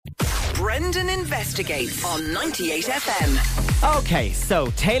Brendan Investigates on 98 FM. Okay, so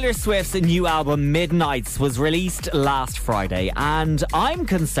Taylor Swift's new album Midnights was released last Friday, and I'm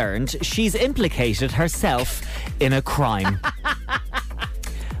concerned she's implicated herself in a crime.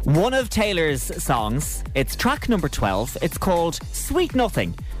 One of Taylor's songs, it's track number 12, it's called Sweet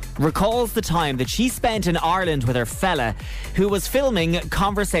Nothing, recalls the time that she spent in Ireland with her fella who was filming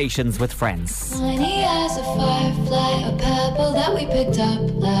conversations with friends. Tiny as a firefly, a pebble that we picked up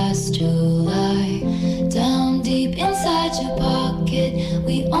last July. Down deep inside your pocket,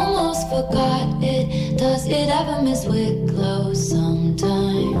 we almost forgot it. Does it ever miss Wicklow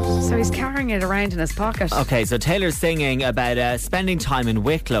sometimes? So he's carrying it around in his pocket. Okay, so Taylor's singing about spending time in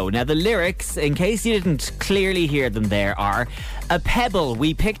Wicklow. Now the lyrics, in case you didn't clearly hear them there, are: a pebble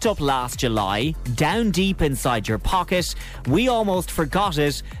we picked up last July, down deep inside your pocket, we almost forgot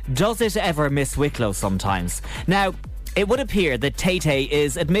it, does it ever miss Wicklow sometimes? Now, it would appear that Tay-Tay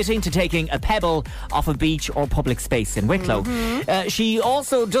is admitting to taking a pebble off a beach or public space in Wicklow. She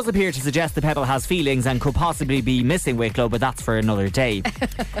also does appear to suggest the pebble has feelings and could possibly be missing Wicklow, but that's for another day.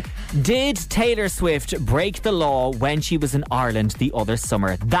 Did Taylor Swift break the law when she was in Ireland the other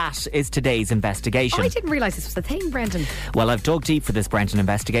summer? That is today's investigation. Oh, I didn't realise this was the thing, Brendan. Well, I've dug deep for this Brendan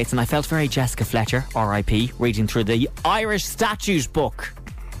Investigates, and I felt very Jessica Fletcher, R.I.P., reading through the Irish Statute Book.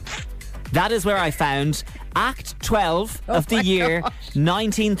 That is where I found Act 12 of the year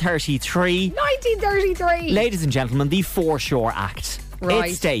 1933. 1933! Ladies and gentlemen, the Foreshore Act.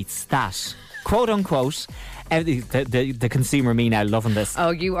 Right. It states that, quote unquote, the consumer me now loving this. Oh,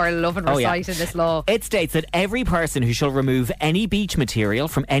 you are loving reciting this law. It states that every person who shall remove any beach material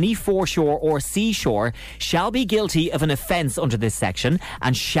from any foreshore or seashore shall be guilty of an offence under this section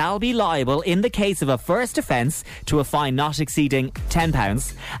and shall be liable in the case of a first offence to a fine not exceeding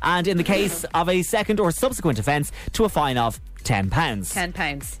 £10 and in the case of a second or subsequent offence to a fine of £10.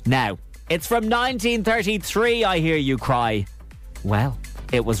 £10. Now, it's from 1933, I hear you cry. Well,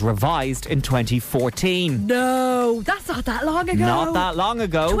 it was revised in 2014. No, that's not that long ago. Not that long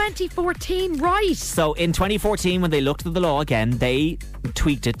ago. 2014, right. So in 2014, when they looked at the law again, they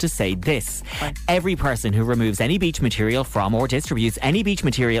tweaked it to say this. Fine. Every person who removes any beach material from or distributes any beach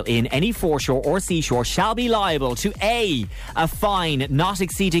material in any foreshore or seashore shall be liable to A, a fine not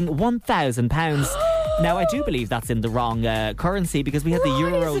exceeding £1,000. Now, I do believe that's in the wrong currency because we had the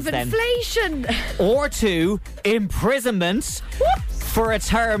euros of then. Inflation. Or 2, imprisonment for a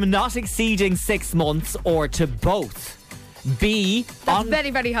term not exceeding 6 months or to both. B, That's very,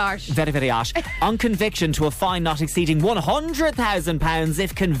 very harsh. Very, very harsh. On conviction to a fine not exceeding £100,000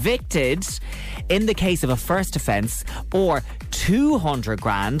 if convicted in the case of a first offence, or 200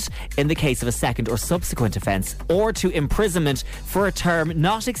 grand in the case of a second or subsequent offence, or to imprisonment for a term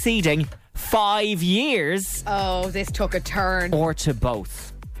not exceeding 5 years. Oh, this took a turn. Or to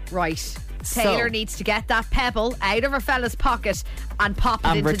both. Right. Taylor needs to get that pebble out of her fella's pocket and pop it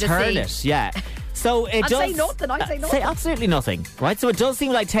And into the sea. return it, yeah. So it I'd does say nothing, I'd say nothing. Say absolutely nothing, right? So it does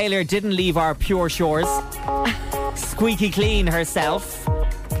seem like Taylor didn't leave our pure shores squeaky clean herself.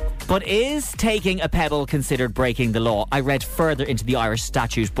 But is taking a pebble considered breaking the law? I read further into the Irish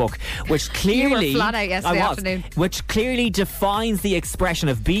Statute Book, which clearly... You were flat out yesterday afternoon. Which clearly defines the expression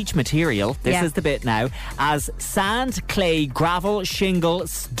of beach material, this is the bit now, as sand, clay, gravel, shingle,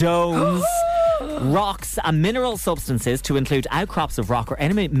 stones... rocks and mineral substances to include outcrops of rock or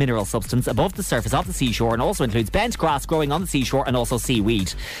any mineral substance above the surface of the seashore, and also includes bent grass growing on the seashore and also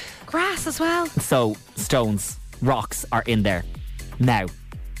seaweed. Grass as well. So stones, rocks are in there. Now,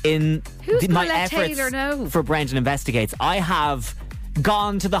 in my efforts for Brendan Investigates, I have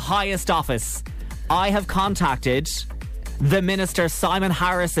gone to the highest office. I have contacted the Minister Simon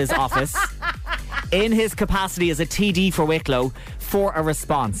Harris's office in his capacity as a TD for Wicklow for a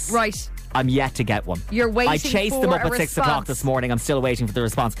response. Right. I'm yet to get one. You're waiting. I chased them up at 6 o'clock this morning. I'm still waiting for the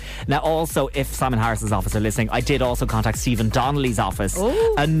response. Now, also, if Simon Harris's office are listening, I did also contact Stephen Donnelly's office,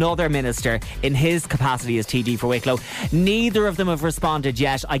 another minister in his capacity as TD for Wicklow. Neither of them have responded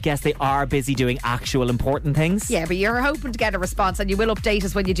yet. I guess they are busy doing actual important things. Yeah, but you're hoping to get a response, and you will update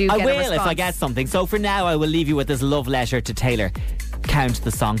us when you do get a response. I will if I get something. So for now, I will leave you with this love letter to Taylor. Count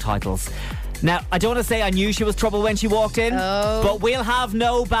the song titles. Now, I don't want to say I knew she was trouble when she walked in, but we'll have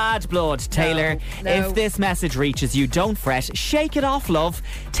no bad blood, Taylor. No. If this message reaches you, don't fret. Shake it off, love.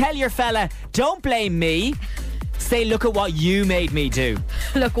 Tell your fella, don't blame me. Say, look at what you made me do.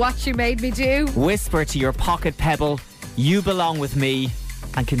 Look what you made me do. Whisper to your pocket pebble, you belong with me,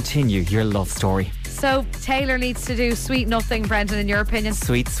 and continue your love story. So Taylor needs to do sweet nothing, Brendan, in your opinion?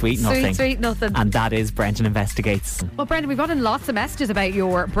 Sweet nothing. Sweet nothing. And that is Brendan Investigates. Well, Brendan, we've gotten lots of messages about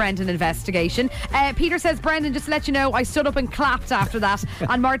your Brendan investigation. Peter says, Brendan, just to let you know, I stood up and clapped after that.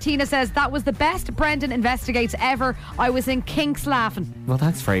 And Martina says, that was the best Brendan Investigates ever. I was in kinks laughing. Well,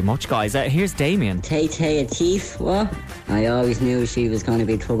 thanks very much, guys. Here's Damien. Tay a thief, what? I always knew she was going to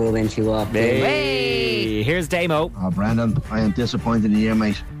be trouble when she walked in. Hey, here's Damo. Oh, Brendan, I am disappointed in you,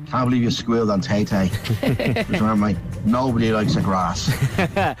 mate. Can't believe you squealed on Tay-Tay. Mate, nobody likes a grass.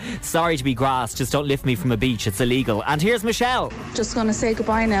 Sorry to be grass, just don't lift me from a beach, it's illegal. And here's Michelle. Just going to say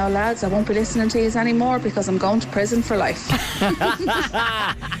goodbye now, lads. I won't be listening to you anymore because I'm going to prison for life.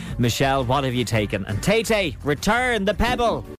 Michelle, what have you taken? And Tay-Tay, return the pebble.